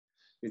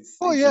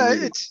Oh it's yeah,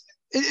 really.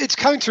 it's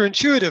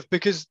counterintuitive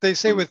because they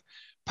say Mm, with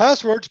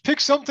passwords, pick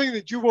something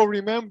that you will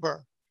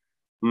remember,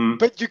 mm,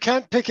 but you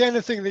can't pick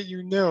anything that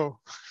you know,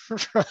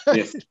 right?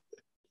 yes,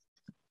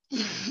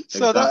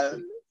 So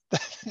exactly.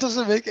 that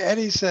doesn't make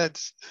any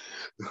sense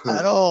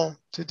at all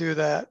to do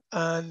that.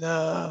 And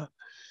I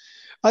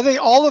think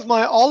all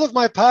of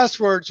my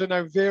passwords are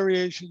now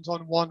variations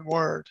on one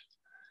word.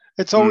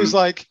 It's always Mm,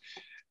 like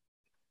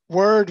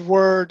word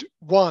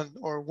 1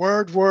 or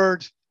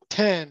word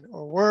 10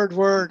 or word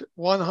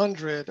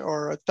 100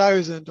 or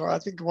 1,000, or I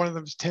think one of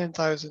them is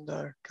 10,000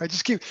 now. I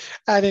just keep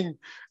adding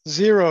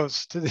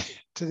zeros to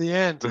the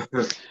end.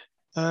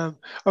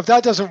 If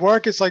that doesn't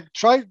work, it's like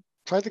try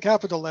the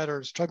capital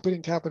letters. Try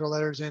putting capital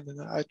letters in,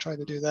 and I try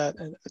to do that,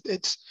 and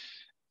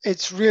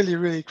it's really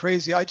really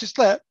crazy. I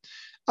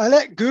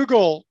let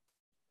Google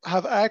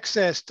have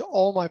access to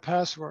all my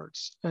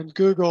passwords, and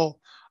Google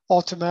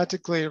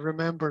automatically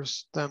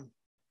remembers them,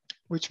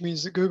 which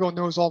means that Google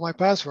knows all my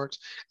passwords.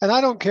 And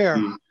I don't care.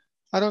 mm,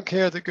 I don't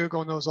care that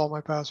Google knows all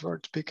my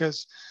passwords,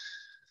 because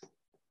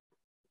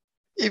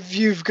if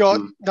you've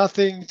got mm,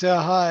 nothing to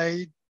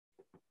hide,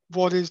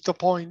 what is the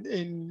point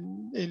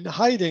in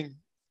hiding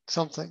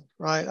something,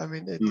 right? I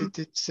mean, mm.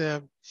 it's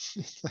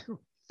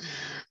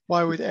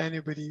why would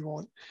anybody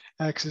want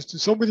access to?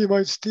 Somebody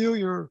might steal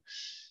your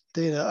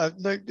data.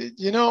 Like,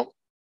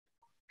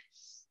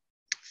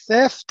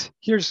 theft.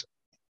 Here's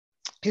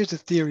a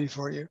theory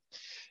for you.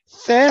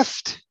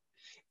 Theft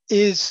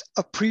is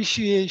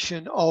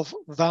appreciation of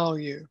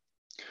value.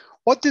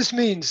 What this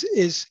means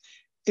is,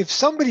 if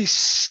somebody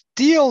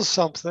steals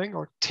something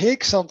or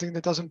takes something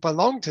that doesn't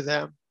belong to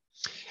them,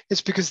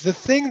 it's because the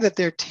thing that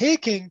they're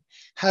taking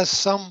has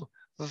some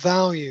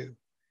value.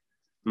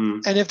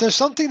 Mm, And if there's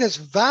something that's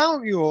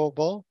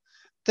valuable,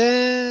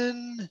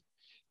 then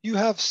you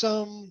have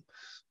some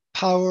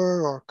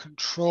power or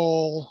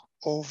control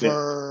yeah.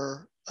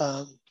 over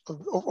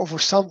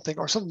something,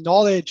 or some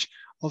knowledge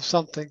of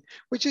something,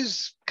 which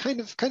is kind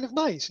of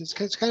nice. It's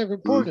kind of Mm,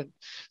 important.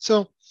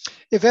 So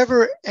if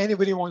ever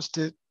anybody wants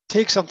to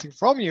take something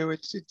from you,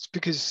 it's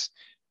because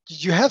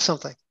you have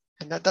something,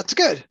 and that's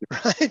good,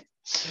 right?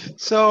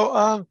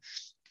 So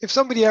if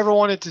somebody ever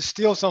wanted to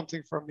steal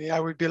something from me, I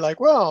would be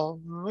like,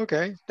 well,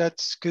 okay,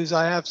 that's because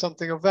I have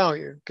something of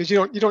value. Because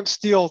you don't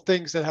steal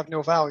things that have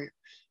no value.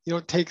 You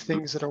don't take mm,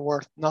 things that are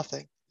worth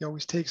nothing. You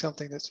always take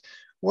something that's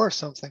worth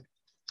something.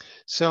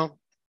 So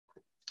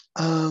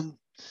um,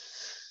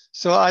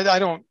 I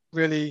don't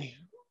really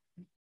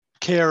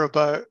care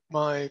about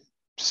my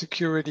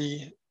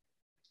security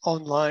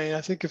online.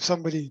 I think if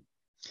somebody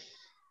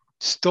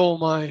stole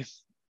my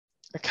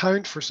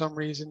account for some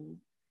reason,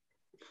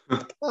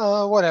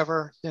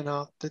 whatever,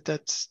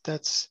 that's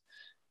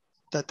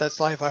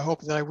life. I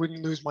hope that I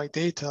wouldn't lose my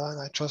data, and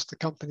I trust the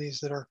companies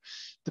that are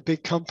the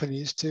big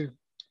companies to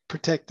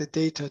protect the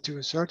data to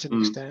a certain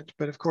mm, extent.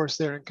 But of course,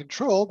 they're in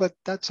control. But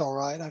that's all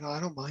right. I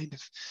don't mind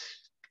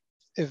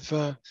if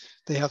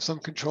they have some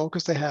control,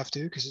 because they have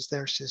to, because it's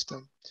their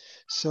system.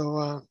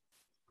 So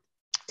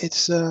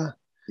it's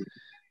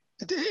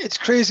it's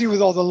crazy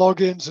with all the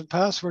logins and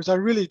passwords. I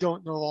really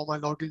don't know all my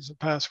logins and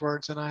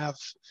passwords, and I have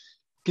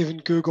given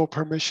Google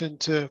permission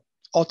to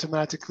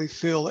automatically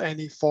fill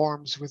any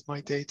forms with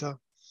my data.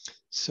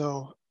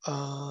 So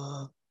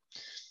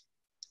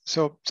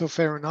so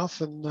fair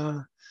enough.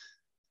 And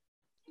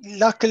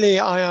luckily,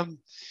 I am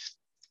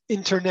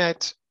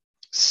internet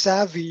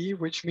savvy,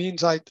 which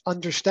means I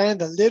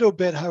understand a little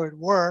bit how it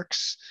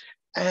works,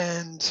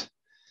 and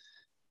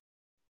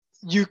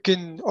you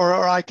can, or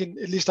I can,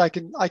 at least I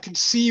can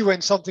see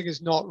when something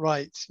is not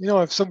right.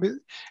 If some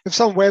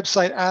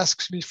website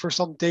asks me for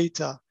some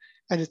data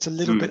and it's a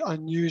little bit mm,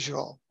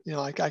 unusual,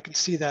 I can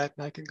see that,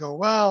 and I can go,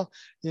 well,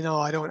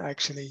 I don't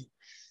actually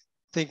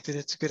think that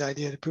it's a good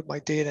idea to put my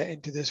data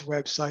into this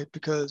website,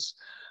 because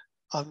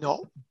I'm not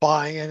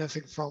buying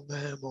anything from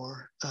them,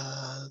 or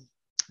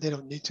they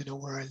don't need to know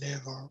where I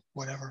live or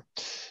whatever.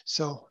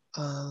 So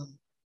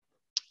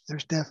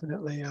there's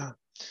definitely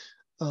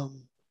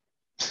um,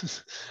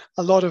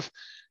 a lot of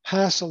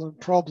hassle and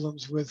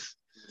problems with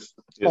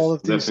all yes,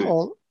 of these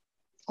definitely.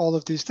 all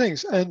of these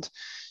things. And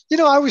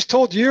I was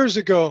told years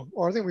ago,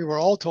 or I think we were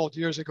all told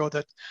years ago,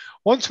 that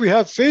once we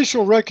have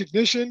facial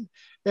recognition,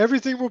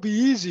 everything will be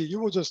easy. You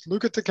will just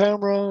look at the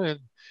camera and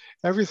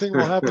everything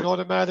will happen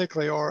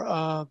automatically.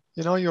 Or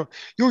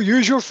you'll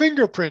use your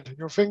fingerprint.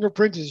 Your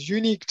fingerprint is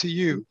unique to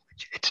you.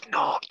 It's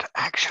not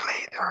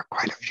actually. There are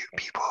quite a few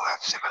people who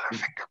have similar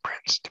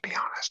fingerprints, to be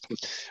honest.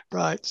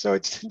 Right. So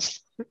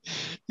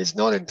it's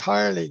not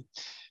entirely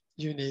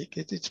unique.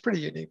 It's pretty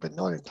unique, but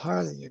not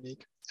entirely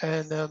unique.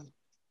 And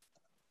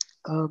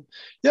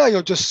yeah,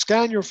 you'll just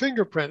scan your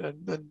fingerprint,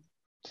 and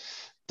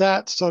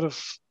that sort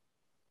of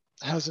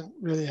hasn't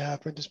really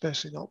happened,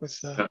 especially not with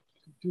Yeah.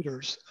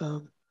 computers.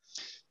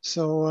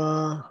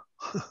 So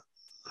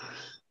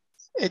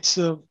it's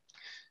a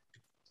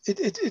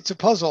it's a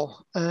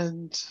puzzle,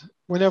 and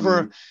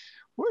whenever Mm,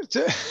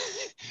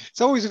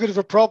 it's always a bit of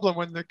a problem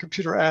when the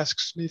computer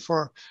asks me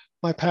for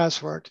my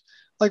password.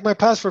 like my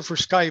password for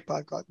Skype,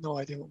 I've got no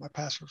idea what my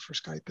password for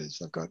Skype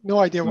is. I've got no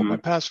idea what my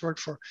password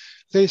for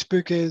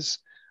Facebook is.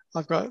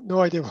 I've got no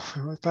idea what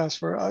my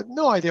password. I have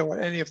no idea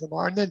what any of them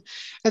are. And then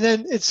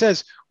it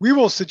says, we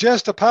will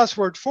suggest a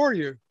password for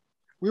you.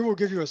 We will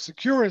give you a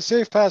secure and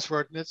safe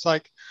password. And it's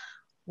like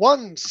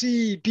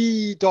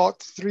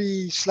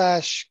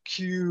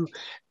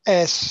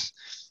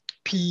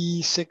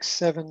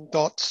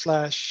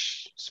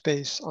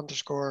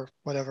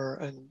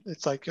 1CB.3/QSP67 / and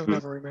it's like you'll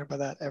never remember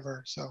that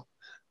ever. So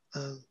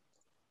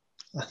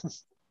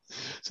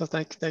so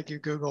thank you,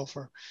 Google,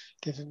 for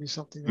giving me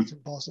something that's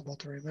impossible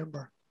to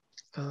remember.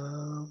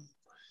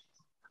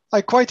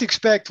 I quite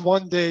expect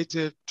one day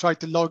to try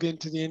to log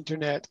into the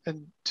internet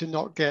and to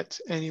not get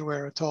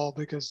anywhere at all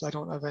because I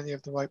don't have any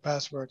of the right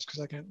passwords because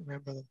I can't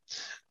remember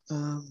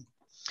them.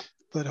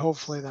 But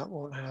hopefully that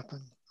won't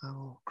happen. I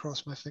will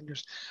cross my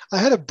fingers. I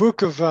had a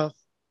book of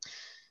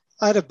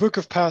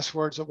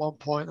passwords at one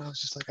point. I was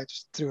just like, I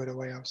just threw it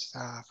away. I was just,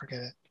 forget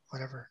it,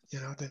 whatever.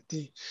 You know,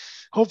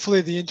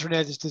 hopefully the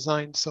internet is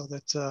designed so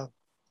that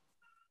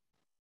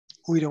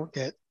we don't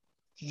get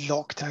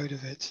locked out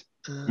of it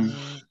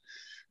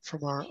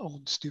from our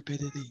own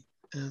stupidity.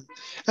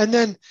 And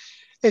then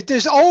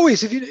there's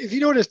always, if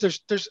you notice,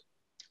 there's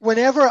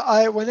whenever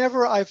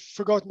I've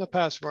forgotten a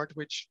password,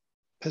 which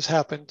has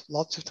happened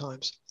lots of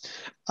times,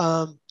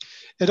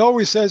 it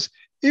always says,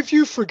 if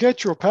you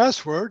forget your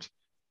password,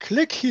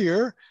 click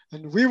here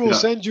and we will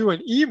send you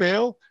an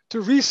email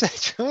to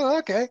reset.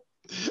 Okay.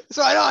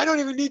 So I don't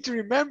even need to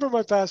remember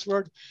my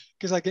password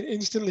because I can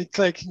instantly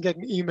click and get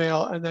an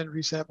email and then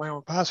reset my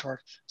own password.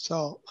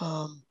 So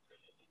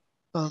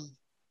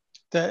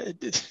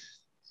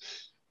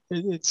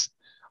it's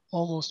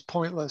almost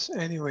pointless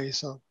anyway.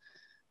 So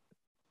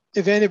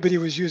if anybody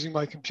was using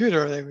my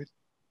computer, they would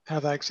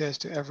have access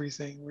to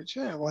everything, which,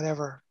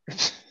 whatever.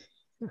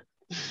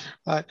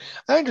 I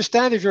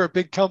understand if you're a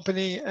big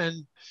company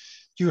and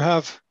you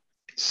have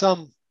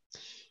some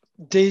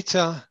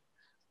data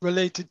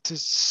related to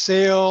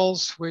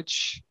sales,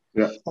 which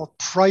or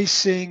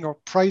pricing or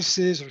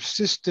prices or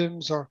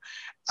systems or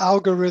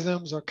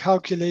algorithms or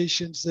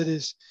calculations that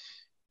is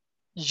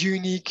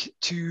unique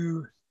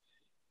to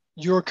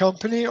your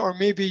company, or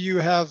maybe you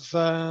have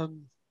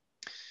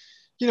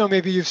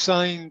maybe you've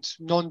signed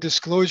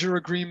non-disclosure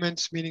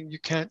agreements, meaning you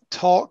can't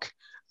talk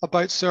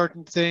about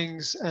certain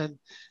things, and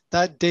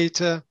that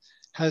data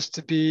has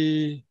to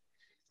be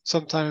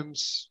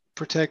sometimes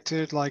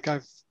protected. Like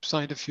I've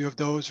signed a few of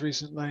those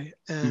recently,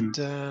 and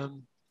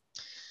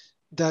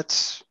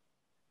that's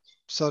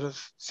sort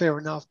of fair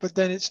enough. But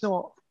then it's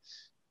not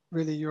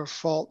really your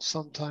fault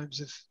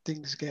sometimes if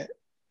things get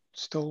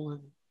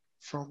stolen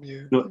from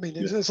you. I mean,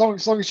 as long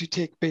as you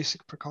take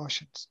basic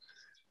precautions.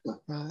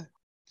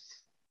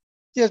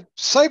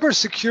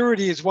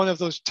 Cybersecurity is one of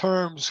those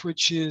terms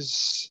which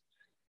is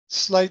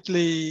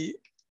slightly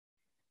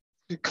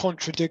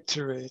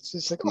contradictory.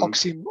 It's like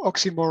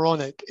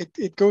oxymoronic.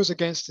 It goes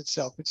against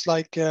itself. It's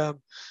like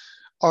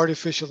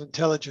artificial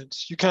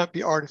intelligence. You can't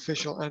be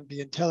artificial and be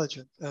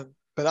intelligent.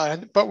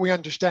 But we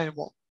understand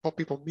what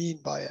people mean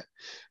by it.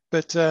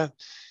 But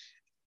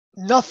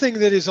nothing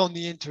that is on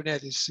the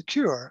internet is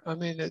secure. I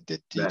mean, you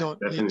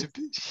don't need to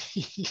be.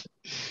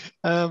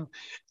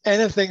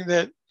 Anything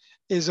that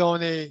is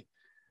on a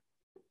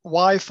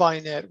Wi-Fi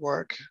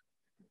network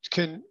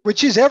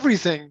which is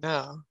everything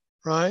now,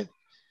 right?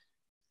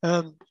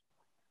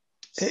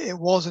 It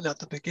wasn't at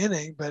the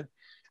beginning, but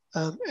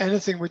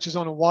anything which is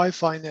on a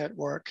Wi-Fi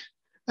network,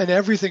 and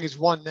everything is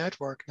one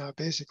network now,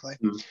 basically,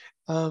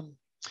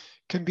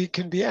 can be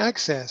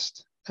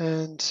accessed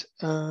and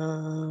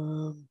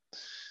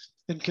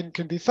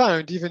can be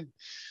found. Even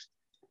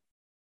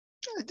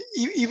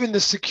the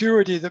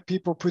security that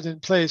people put in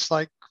place,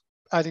 like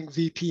adding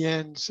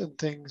VPNs and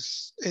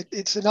things,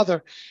 it's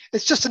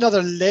just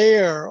another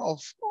layer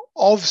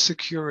of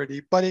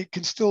security, but it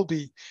can still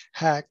be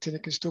hacked and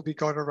it can still be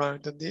got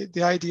around. And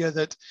the idea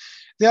that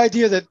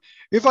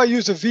if I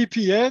use a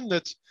VPN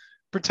that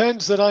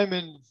pretends that I'm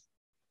in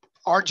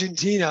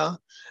Argentina,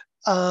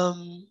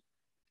 the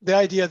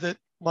idea that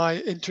my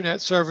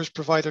internet service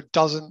provider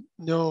doesn't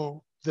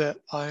know that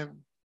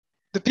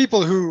the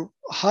people who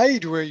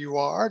hide where you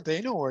are,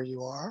 they know where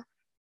you are,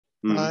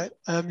 right?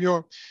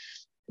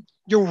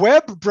 Your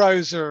web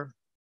browser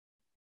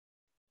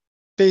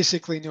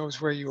basically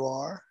knows where you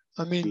are.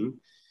 I mean,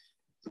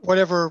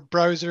 whatever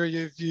browser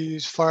you've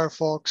used,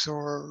 Firefox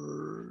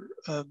or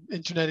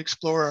Internet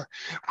Explorer,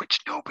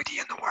 which nobody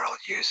in the world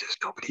uses.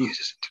 Nobody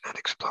uses Internet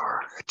Explorer.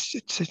 It's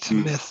a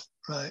myth,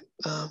 right?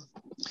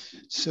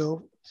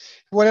 So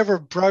whatever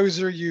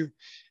browser you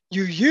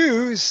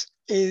use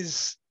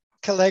is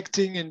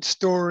collecting and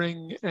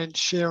storing and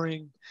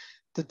sharing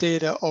the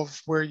data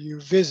of where you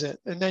visit.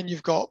 And then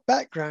you've got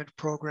background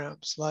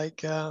programs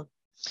like there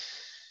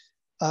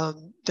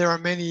are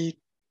many,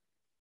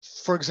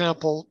 for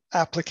example,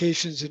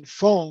 applications in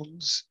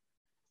phones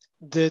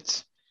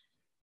that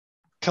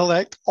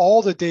collect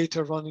all the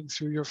data running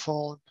through your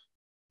phone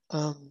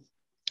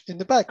in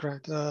the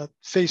background.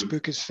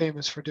 Facebook is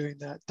famous for doing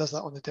that, does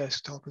that on the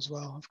desktop as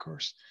well, of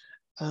course.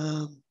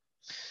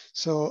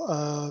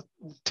 So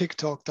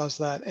TikTok does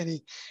that.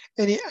 Any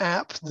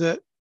app that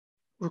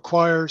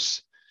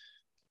requires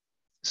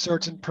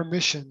certain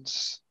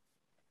permissions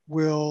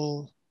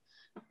will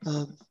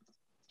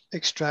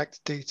extract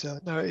data.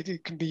 Now,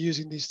 it can be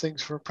using these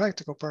things for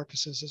practical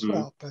purposes as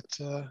well, but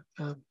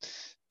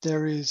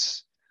there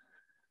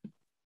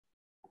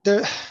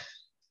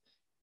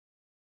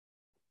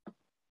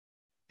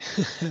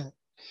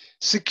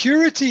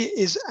security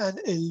is an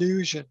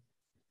illusion.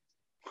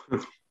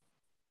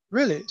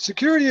 Really,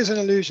 security is an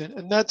illusion,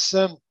 and that's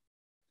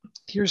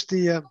here's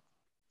the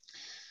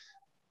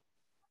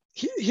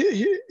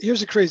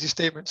here's a crazy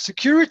statement.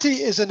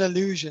 Security is an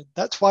illusion.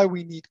 That's why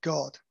we need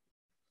God.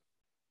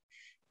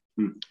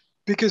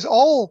 Because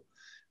all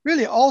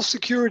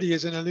security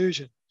is an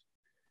illusion,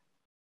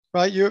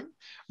 right?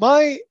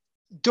 My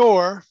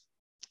door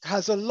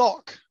has a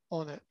lock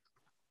on it,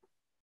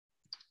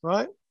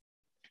 right?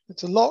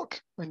 It's a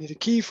lock. I need a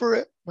key for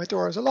it. My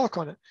door has a lock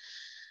on it.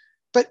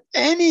 But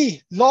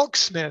any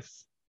locksmith,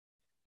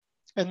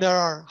 and there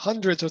are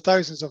hundreds or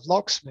thousands of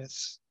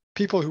locksmiths,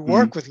 people who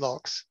work with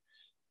locks,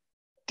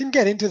 can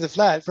get into the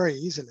flat very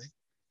easily.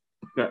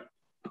 Yeah.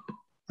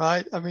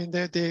 Right? I mean,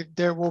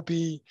 there will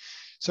be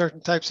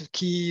certain types of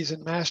keys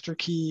and master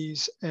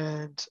keys,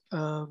 and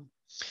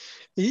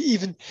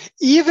even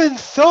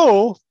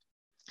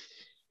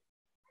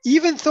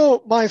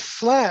though my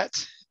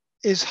flat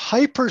is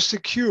hyper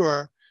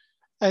secure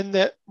and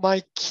that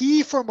my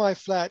key for my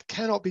flat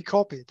cannot be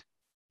copied.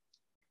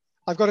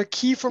 I've got a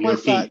key for my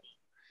flat.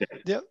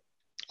 Yeah.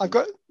 I've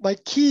got my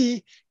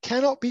key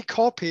cannot be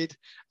copied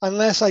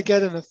unless I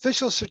get an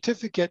official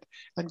certificate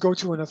and go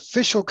to an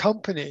official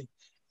company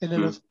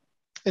and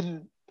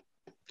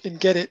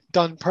get it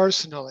done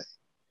personally,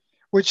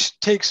 which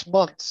takes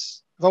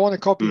months. If I want to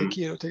copy a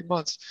key, it'll take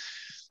months.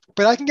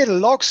 But I can get a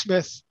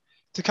locksmith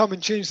to come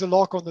and change the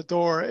lock on the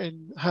door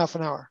in half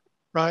an hour,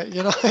 right?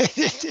 You know,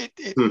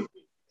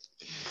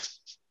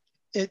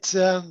 it's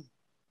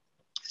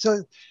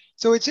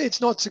so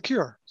it's not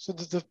secure. So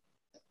the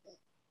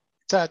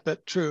sad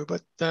but true,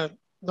 but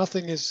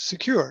nothing is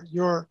secure.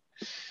 Your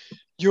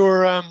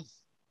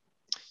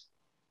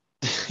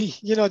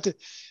you know, the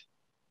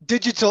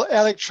digital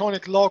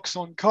electronic locks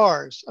on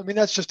cars. I mean,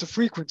 that's just a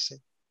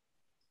frequency.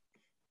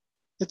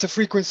 It's a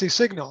frequency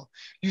signal.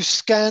 You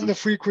scan the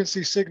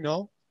frequency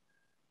signal,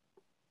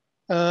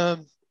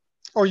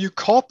 or you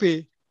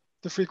copy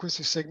the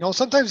frequency signal.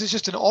 Sometimes it's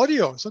just an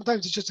audio.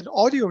 Sometimes it's just an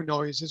audio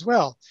noise as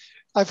well.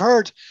 I've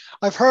heard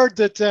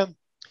that.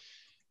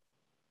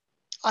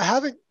 I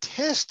haven't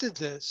tested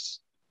this,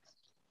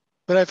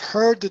 but I've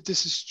heard that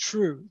this is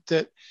true,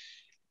 that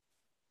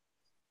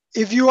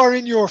if you are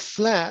in your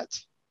flat,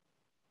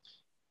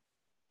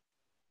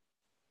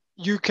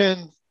 you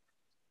can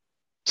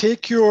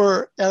take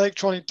your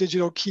electronic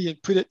digital key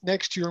and put it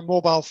next to your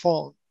mobile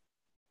phone.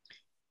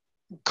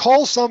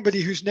 Call somebody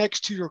who's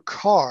next to your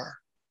car.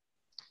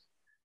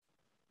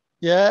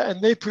 Yeah,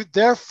 and they put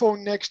their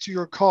phone next to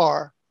your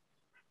car.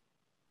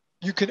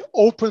 You can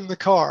open the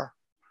car.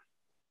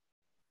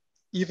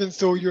 Even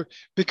though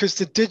because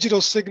the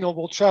digital signal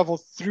will travel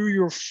through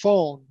your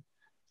phone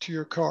to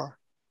your car.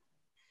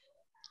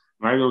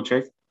 I will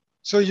check.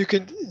 So you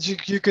can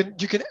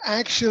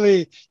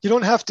actually, you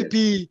don't have to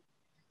be.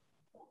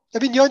 I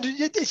mean,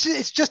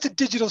 it's just a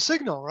digital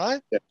signal, right?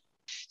 Yeah.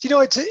 You know,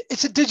 it's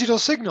a digital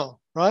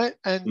signal, right?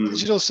 And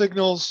digital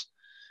signals,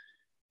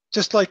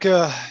 just like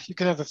you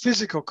can have a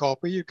physical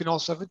copy, you can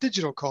also have a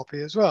digital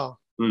copy as well.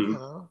 You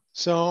know?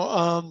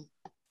 So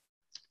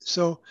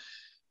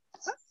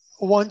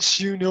once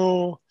you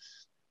know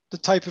the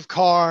type of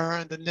car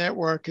and the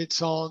network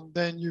it's on,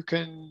 then you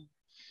can,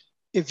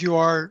 if you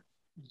are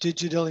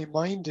digitally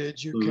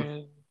minded,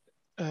 you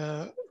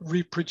can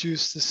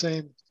reproduce the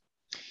same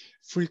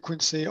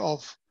frequency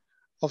of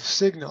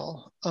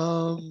signal.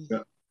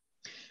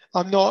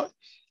 I'm not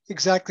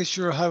exactly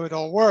sure how it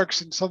all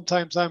works, and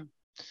sometimes I'm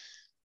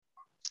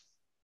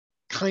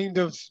kind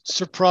of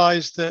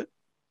surprised that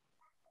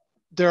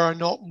there are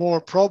not more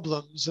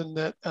problems, and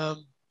that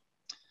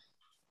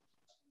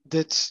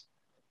that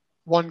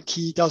one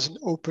key doesn't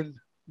open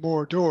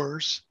more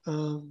doors.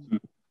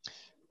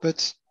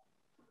 But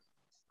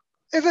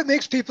if it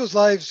makes people's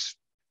lives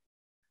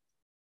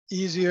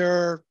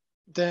easier,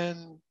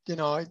 then, you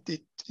know,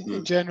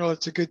 in general,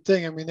 it's a good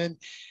thing. I mean, then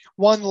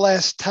one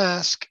less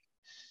task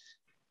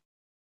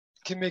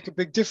can make a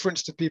big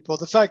difference to people.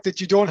 The fact that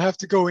you don't have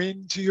to go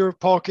into your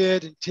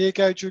pocket and take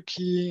out your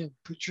key and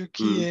put your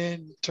key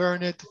in,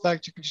 turn it, the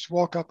fact you can just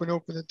walk up and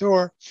open the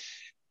door,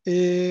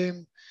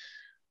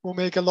 will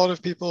make a lot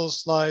of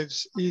people's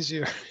lives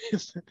easier.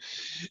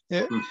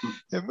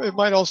 It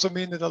might also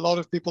mean that a lot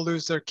of people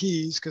lose their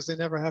keys because they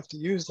never have to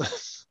use them.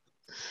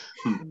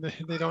 And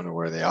they don't know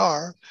where they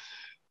are.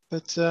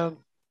 But you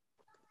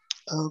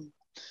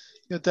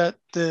know, that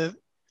the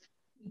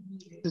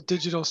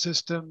digital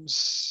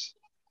systems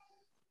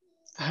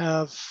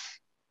have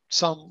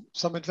some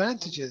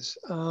advantages.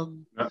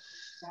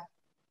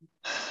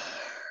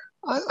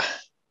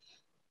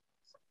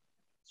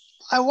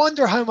 I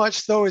wonder how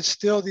much, though, it's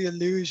still the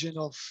illusion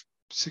of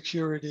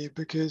security,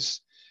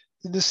 because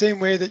in the same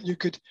way that you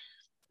could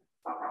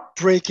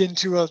break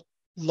into a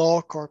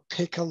lock or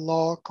pick a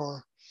lock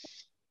or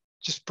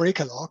just break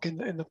a lock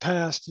in the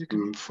past, you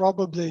can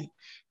probably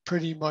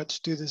pretty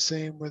much do the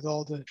same with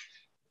all the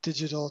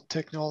digital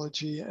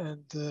technology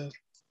and the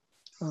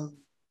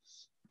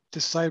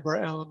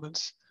cyber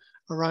elements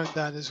around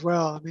that as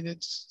well. I mean,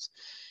 it's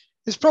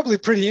probably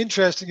pretty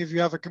interesting if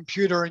you have a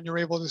computer and you're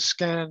able to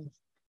scan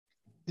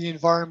the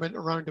environment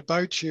around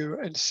about you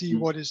and see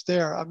what is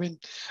there. I mean,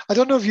 I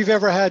don't know if you've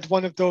ever had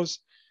one of those.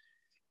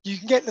 You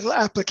can get little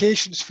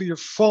applications for your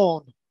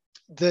phone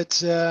that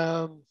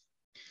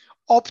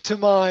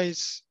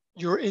optimize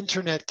your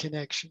internet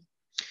connection.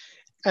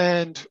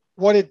 And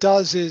what it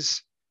does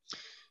is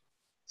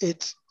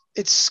it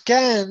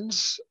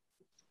scans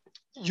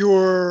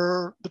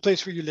the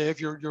place where you live,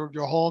 your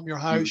home, your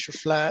house, your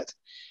flat.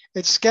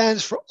 It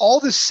scans for all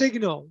the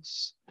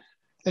signals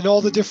and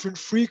all the different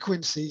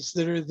frequencies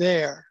that are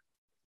there.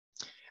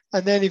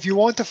 And then if you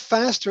want a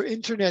faster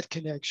internet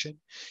connection,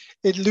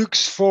 it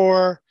looks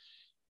for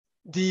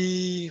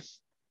the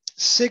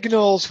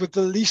signals with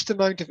the least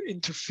amount of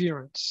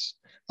interference.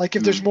 Like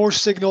if there's more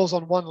signals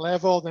on one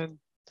level, then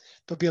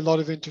there'll be a lot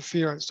of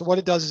interference. So what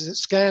it does is it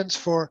scans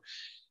for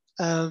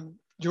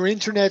your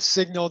internet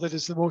signal that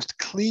is the most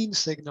clean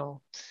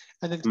signal,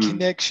 and then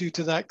connects you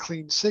to that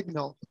clean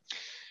signal.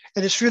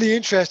 And it's really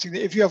interesting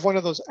that if you have one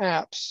of those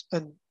apps,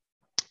 and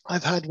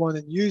I've had one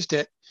and used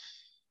it,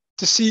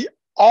 to see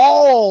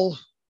all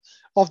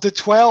of the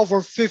 12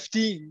 or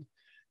 15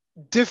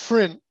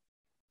 different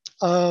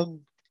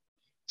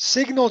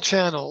signal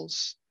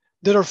channels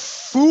that are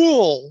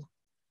full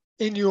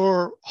in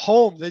your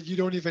home that you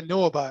don't even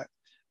know about,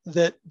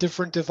 that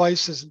different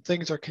devices and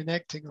things are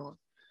connecting on.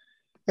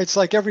 It's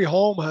like every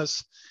home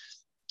has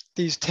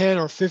these 10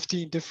 or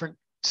 15 different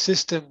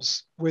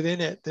systems within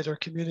it that are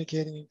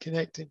communicating and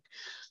connecting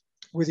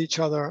with each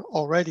other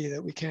already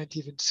that we can't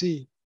even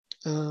see.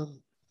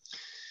 You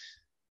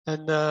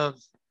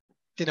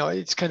know,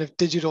 it's kind of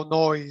digital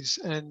noise,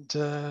 and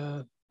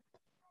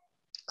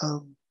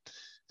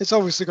it's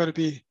obviously going to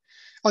be,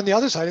 on the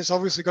other side, it's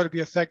obviously going to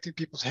be affecting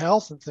people's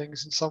health and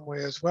things in some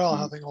way as well,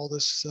 having all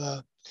this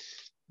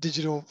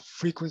digital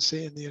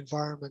frequency in the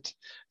environment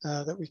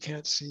that we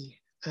can't see.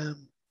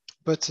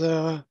 But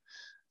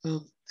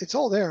it's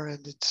all there,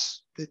 and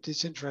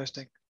it's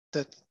interesting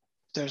that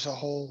there's a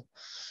whole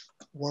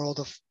world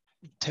of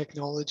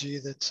technology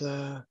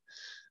that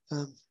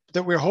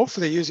we're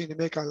hopefully using to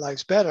make our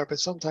lives better, but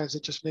sometimes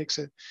it just makes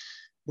it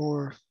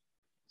more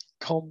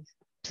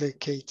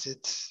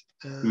complicated.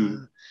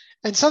 And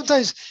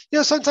sometimes, you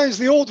know, sometimes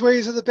the old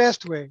ways are the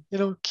best way, you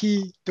know,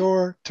 key,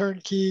 door,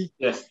 turnkey.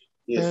 Yes.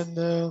 And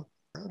I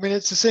mean,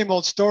 it's the same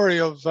old story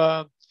of,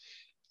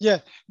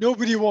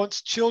 nobody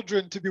wants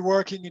children to be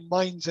working in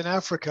mines in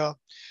Africa,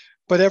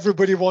 but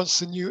everybody wants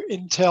the new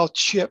Intel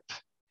chip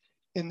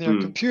in their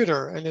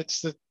computer. And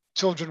it's the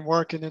children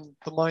working in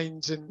the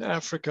mines in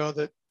Africa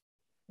that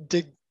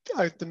dig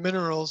out the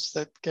minerals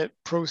that get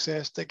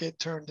processed, that get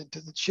turned into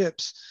the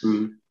chips.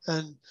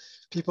 And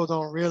people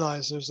don't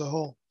realize there's a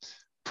whole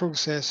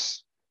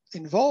process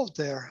involved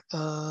there.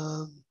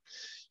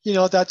 You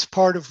know, that's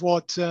part of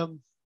what the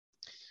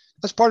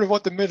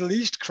Middle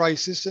East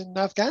crisis in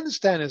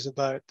Afghanistan is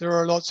about. There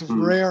are lots of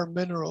rare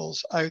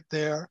minerals out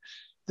there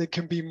that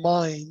can be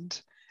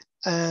mined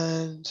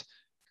and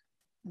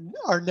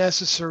are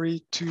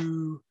necessary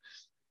to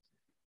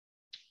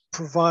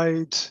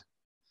provide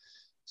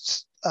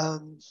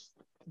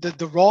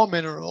the raw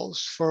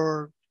minerals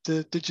for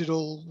the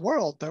digital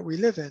world that we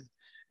live in.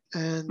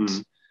 And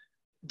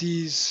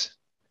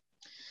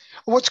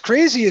what's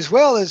crazy as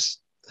well is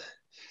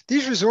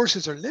these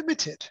resources are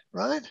limited,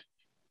 right?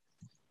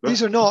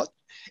 These are not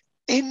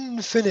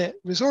infinite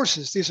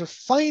resources. These are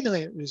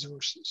finite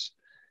resources.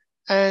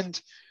 And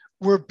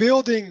we're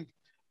building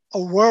a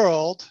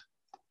world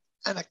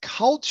and a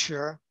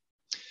culture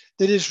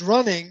that is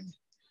running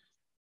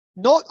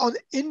not on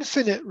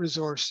infinite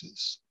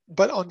resources,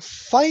 but on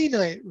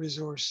finite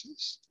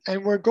resources.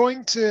 And we're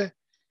going to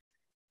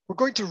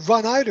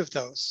run out of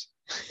those,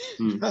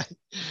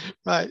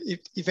 right?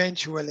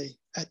 Eventually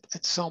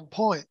at some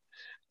point,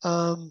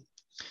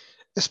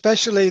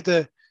 especially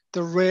the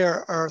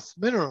rare earth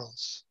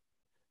minerals,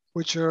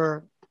 which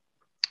are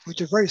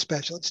very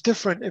special. It's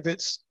different if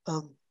it's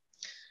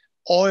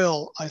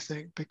oil, I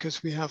think,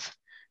 because we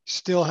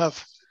still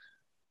have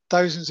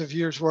thousands of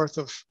years worth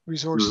of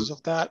resources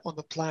of that on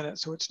the planet,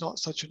 so it's not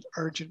such an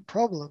urgent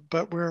problem.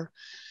 But we're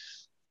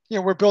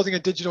building a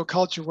digital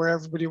culture where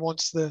everybody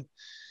wants the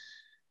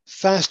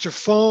faster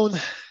phone,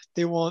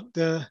 they want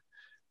the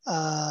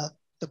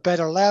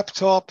better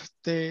laptop,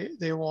 they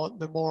want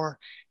the more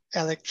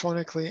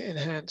electronically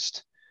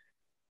enhanced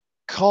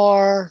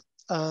car.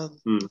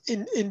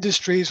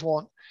 Industries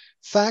want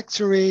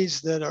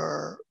factories that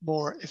are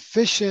more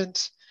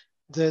efficient,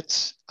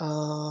 that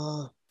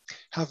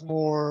have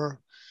more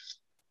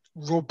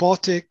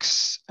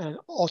robotics and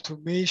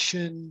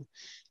automation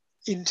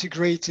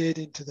integrated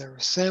into their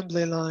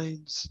assembly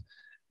lines.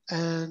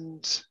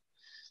 And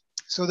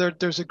So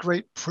there's a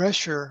great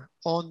pressure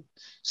on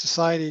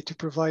society to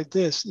provide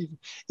this,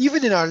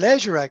 even in our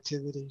leisure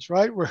activities,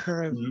 right?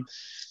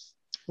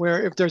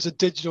 Where if there's a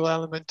digital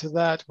element to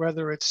that,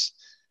 whether it's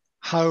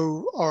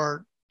how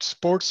our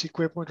sports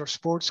equipment or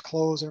sports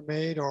clothes are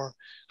made, or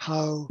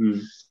how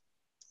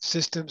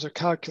systems are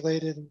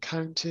calculated and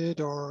counted,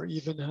 or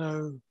even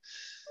how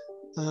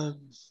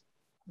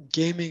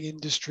gaming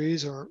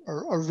industries are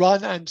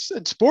run, and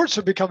sports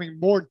are becoming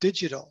more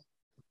digital.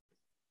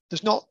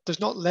 There's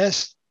not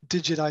less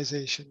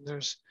digitization.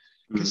 There's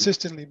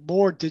consistently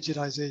more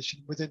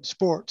digitization within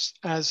sports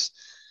as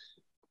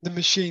the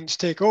machines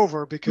take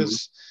over,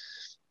 because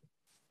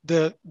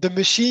the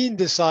machine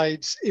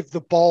decides if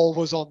the ball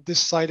was on this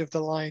side of the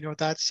line or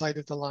that side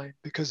of the line,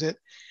 because it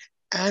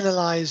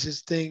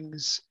analyzes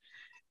things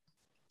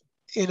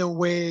in a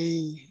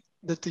way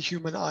that the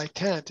human eye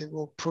can't. It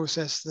will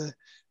process the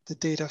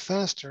data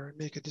faster and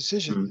make a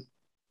decision.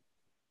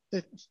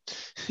 It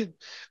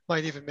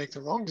might even make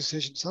the wrong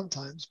decision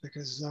sometimes,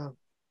 because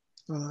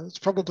it's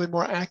probably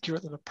more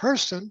accurate than a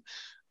person,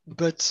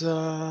 but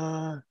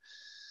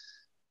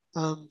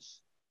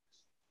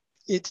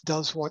it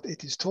does what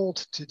it is told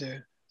to do.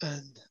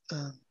 And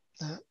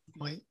that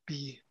might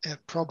be a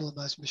problem,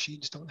 as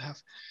machines don't have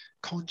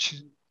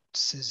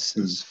consciences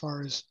as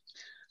far as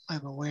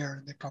I'm aware,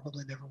 and they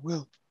probably never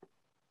will.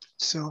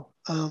 So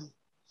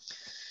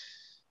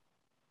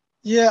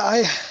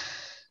yeah,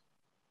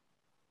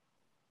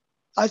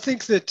 I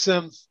think that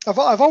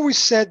I've always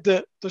said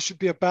that there should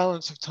be a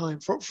balance of time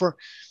for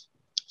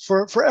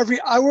every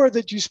hour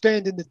that you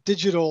spend in the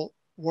digital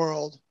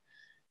world.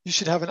 You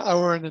should have an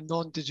hour in a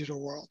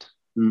non-digital world.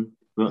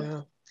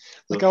 Yeah.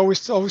 Like I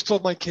always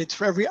told my kids,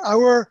 for every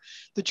hour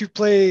that you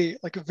play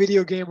like a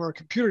video game or a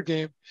computer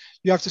game,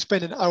 you have to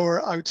spend an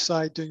hour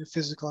outside doing a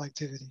physical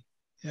activity.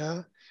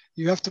 Yeah.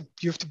 You have to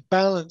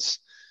balance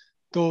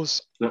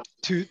those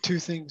two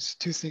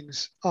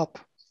things up,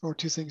 or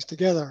two things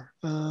together.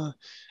 And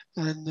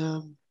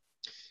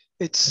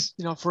it's,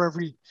 for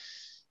every,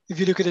 if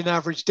you look at an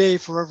average day,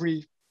 for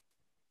every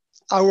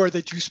hour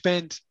that you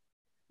spend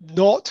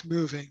not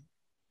moving,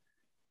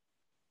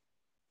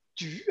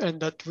 and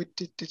that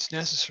it's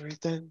necessary,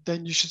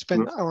 then you should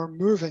spend an hour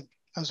moving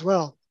as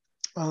well,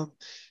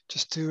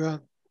 just because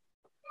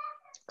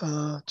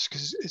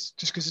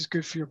it's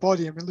good for your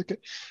body. I mean, look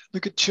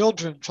at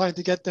children, trying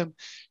to get them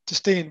to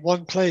stay in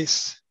one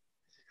place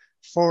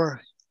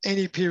for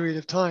any period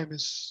of time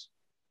is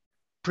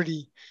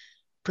pretty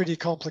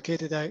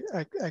complicated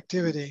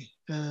activity,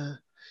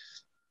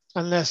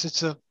 unless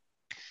it's a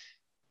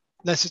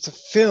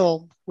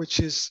film which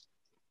is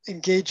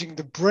engaging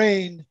the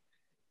brain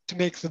to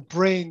make the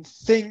brain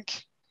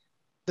think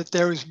that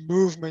there is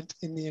movement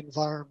in the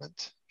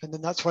environment. And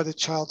then that's why the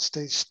child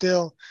stays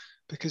still,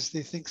 because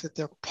they think that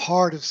they're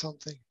part of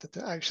something that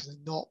they're actually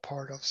not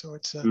part of. So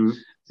it's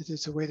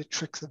a way to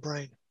trick the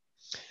brain.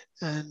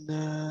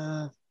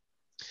 And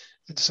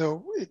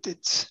so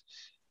it's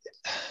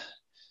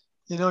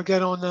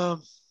get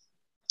on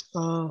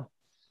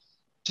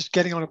just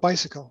getting on a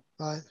bicycle,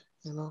 right?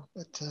 And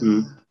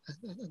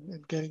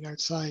getting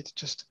outside,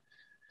 just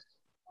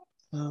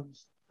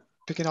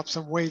picking up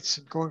some weights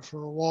and going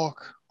for a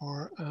walk,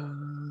 or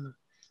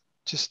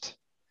just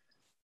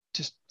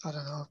I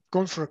don't know,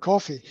 going for a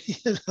coffee,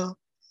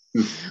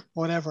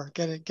 whatever.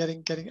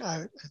 Getting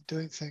out and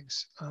doing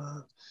things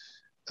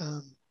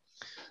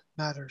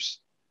matters.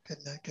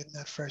 Getting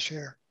that fresh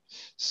air.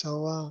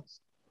 So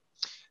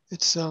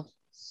it's I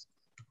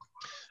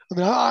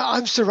mean,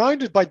 I'm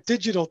surrounded by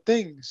digital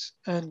things,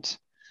 and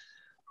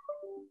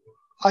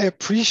I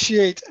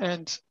appreciate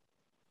and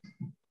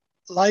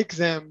like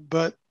them,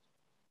 but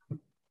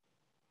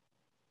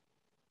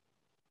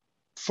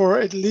for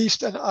at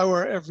least an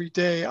hour every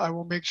day, I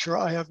will make sure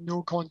I have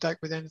no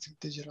contact with anything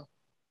digital.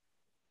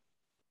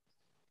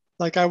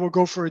 Like I will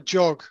go for a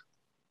jog,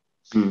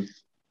 and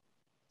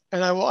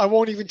I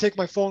won't even take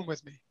my phone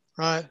with me,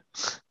 right?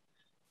 I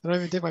don't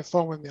even take my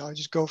phone with me. I'll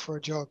just go for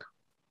a jog,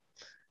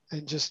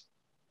 and just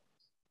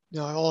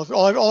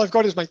all I've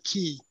got is my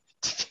key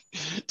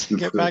to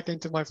get back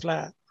into my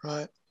flat,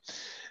 right?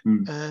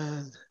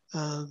 And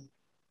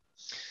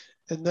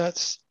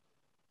that's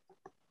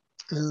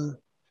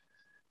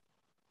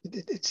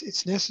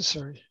it's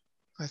necessary.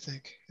 I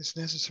think it's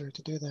necessary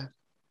to do that. It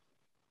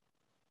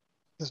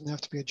doesn't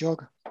have to be a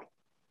jog. It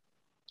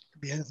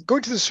could be anything.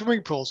 Going to the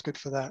swimming pool is good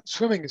for that.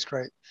 Swimming is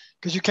great,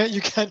 because you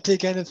can't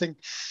take anything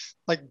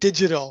like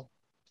digital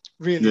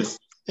really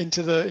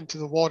into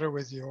the water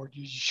with you, or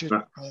you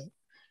shouldn't, right?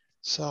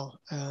 So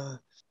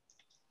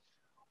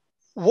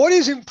what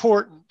is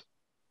important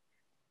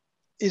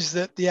is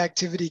that the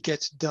activity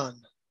gets done.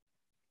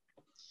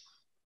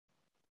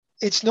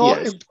 It's not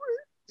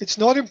it's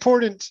not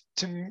important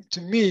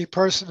to me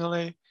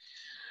personally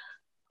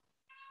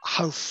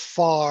how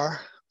far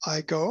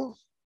I go.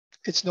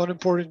 It's not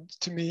important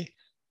to me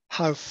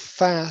how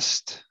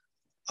fast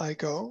I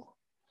go.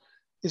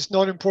 It's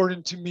not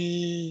important to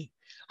me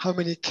how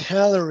many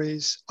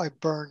calories I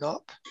burn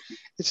up.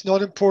 It's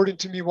not important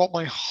to me what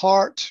my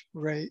heart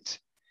rate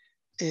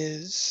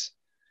is.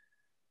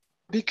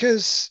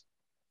 because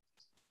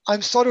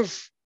I'm sort of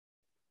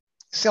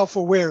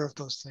self-aware of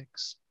those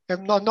things.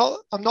 I'm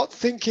not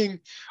thinking,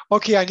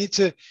 okay, I need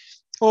to,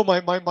 oh,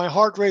 my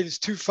heart rate is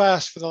too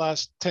fast for the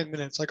last 10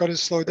 minutes. I got to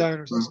slow down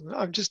or something.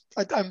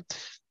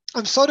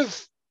 I'm sort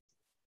of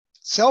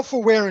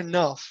self-aware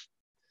enough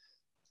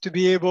to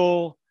be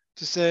able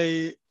to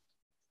say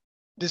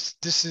this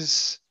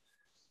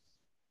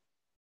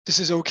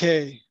is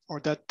okay, or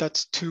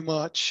that's too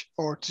much,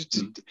 or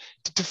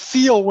to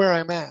feel where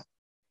I'm at.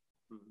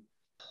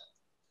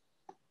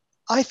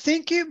 I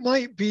think it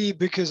might be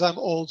because I'm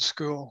old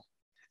school,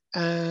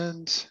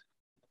 and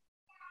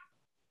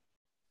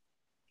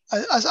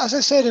as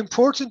I said,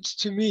 important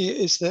to me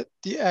is that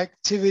the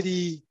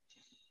activity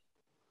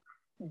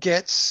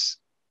gets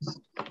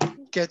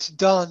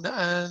done,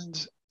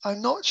 and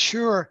I'm not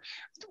sure.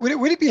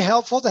 Would it be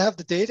helpful to have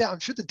the data? I'm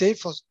sure the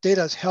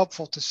data is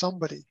helpful to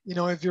somebody. You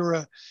know, if you're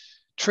a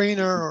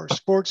trainer or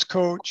sports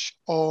coach,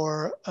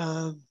 or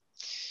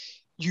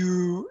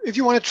if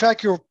you want to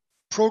track your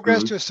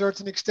progress to a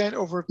certain extent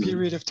over a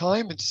period of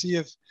time and see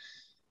if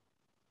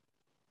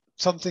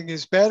something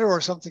is better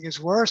or something is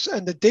worse,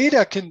 and the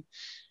data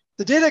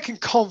can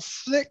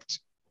conflict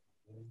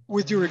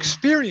with your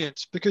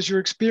experience, because your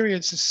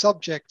experience is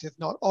subjective,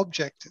 not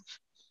objective,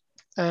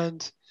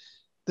 and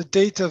the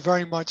data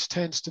very much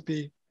tends to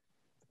be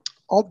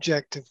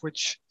objective,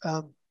 which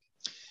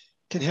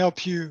can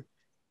help you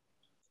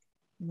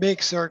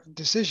make certain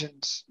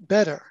decisions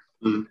better.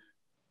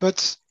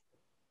 But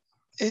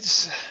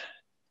it's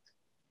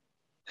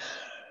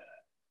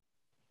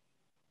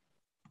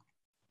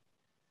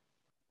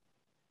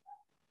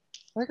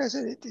like I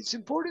said, it's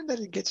important that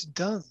it gets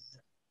done.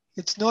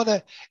 It's not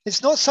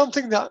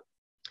something that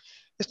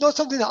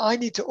I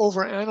need to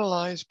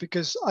overanalyze,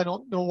 because I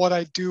don't know what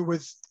I do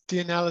with the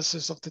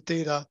analysis of the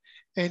data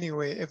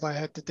anyway, if I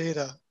had the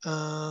data.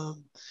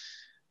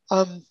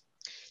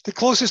 The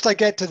closest I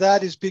get to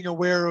that is being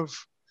aware of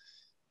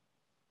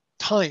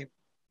time,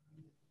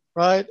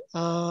 right?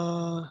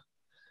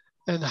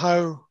 And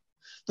how,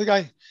 like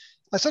I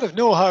sort of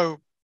know how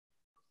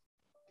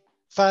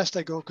fast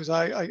I go, because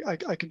I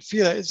can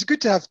feel it. It's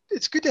good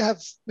to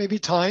have maybe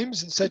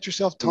times and set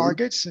yourself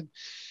targets and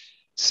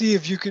see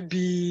if you can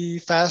be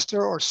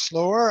faster or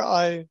slower.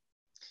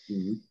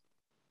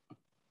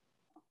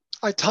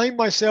 I timed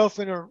myself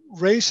in a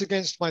race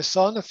against my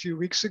son a few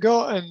weeks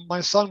ago, and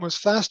my son was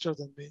faster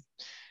than me.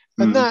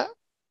 And that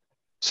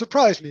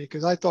surprised me,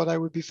 because I thought I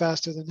would be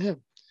faster than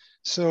him.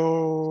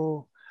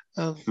 So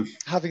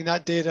having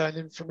that data and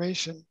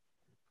information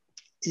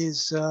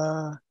is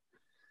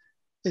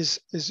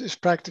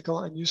practical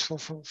and useful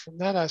from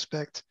that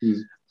aspect.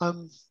 I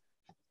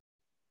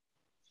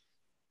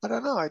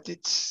don't know.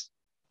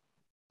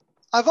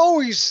 I've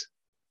always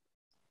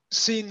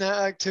seen that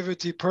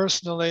activity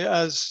personally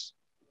as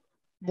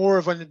more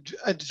of an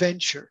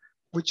adventure,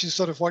 which is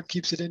sort of what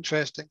keeps it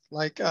interesting.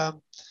 Like I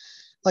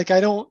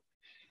don't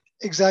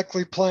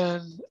exactly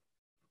plan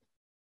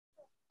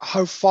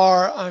how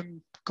far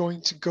I'm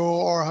going to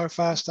go, or how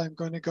fast I'm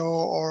going to go,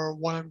 or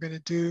what I'm going to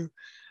do.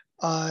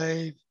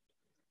 I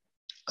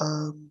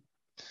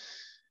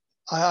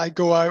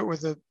go out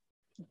with a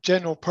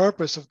general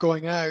purpose of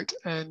going out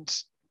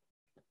and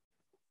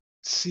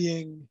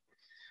seeing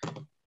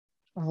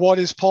what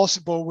is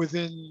possible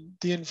within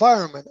the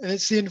environment. And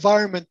it's the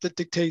environment that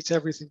dictates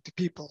everything to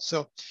people.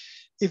 So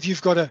if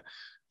you've got a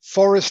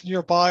forest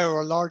nearby,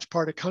 or a large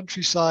part of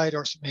countryside,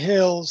 or some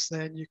hills,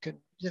 then you can,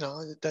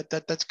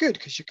 that's good,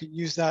 because you can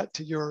use that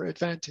to your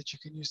advantage. You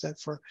can use that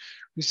for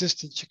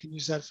resistance. You can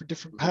use that for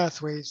different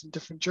pathways and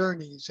different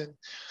journeys. And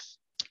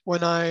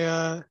when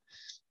I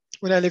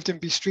lived in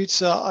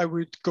Bistrica, I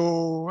would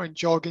go and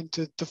jog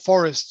into the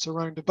forests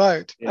around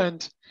about. Yeah.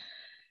 And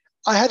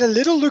I had a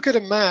little look at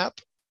a map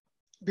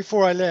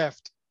before I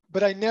left,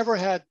 but I never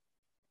had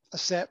a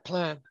set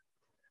plan.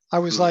 I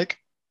was like,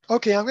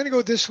 okay, I'm going to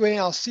go this way.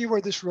 I'll see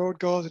where this road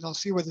goes, and I'll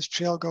see where this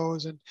trail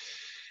goes. And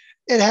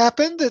it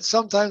happened that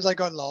sometimes I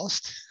got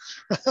lost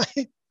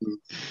right?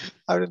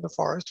 Out in the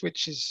forest,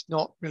 which is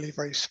not really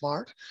very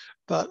smart.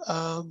 But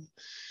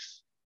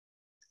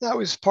that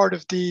was part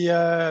of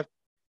the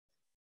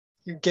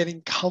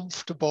getting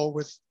comfortable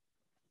with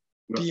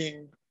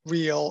being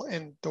real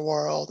in the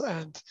world.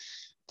 And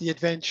the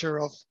adventure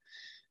of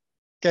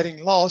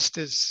getting lost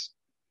is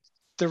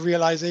the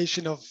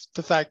realization of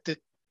the fact that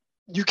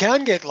you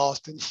can get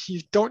lost and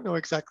you don't know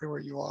exactly where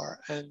you are,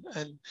 and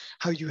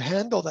how you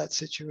handle that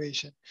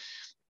situation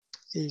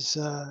is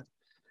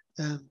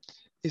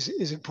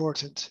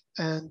important.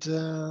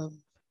 And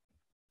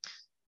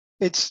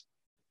it's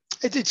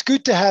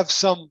good to have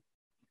some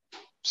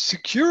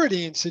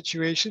security in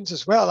situations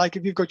as well. Like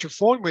if you've got your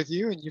phone with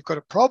you and you've got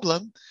a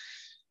problem,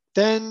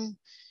 then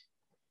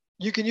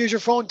you can use your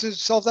phone to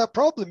solve that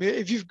problem.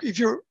 If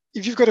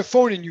you've got a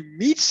phone and you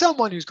meet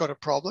someone who's got a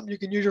problem, you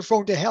can use your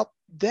phone to help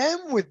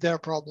them with their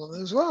problem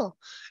as well.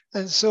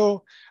 And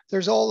so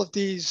there's all of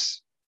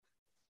these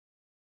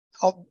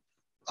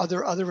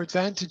other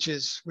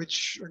advantages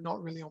which are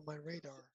not really on my radar.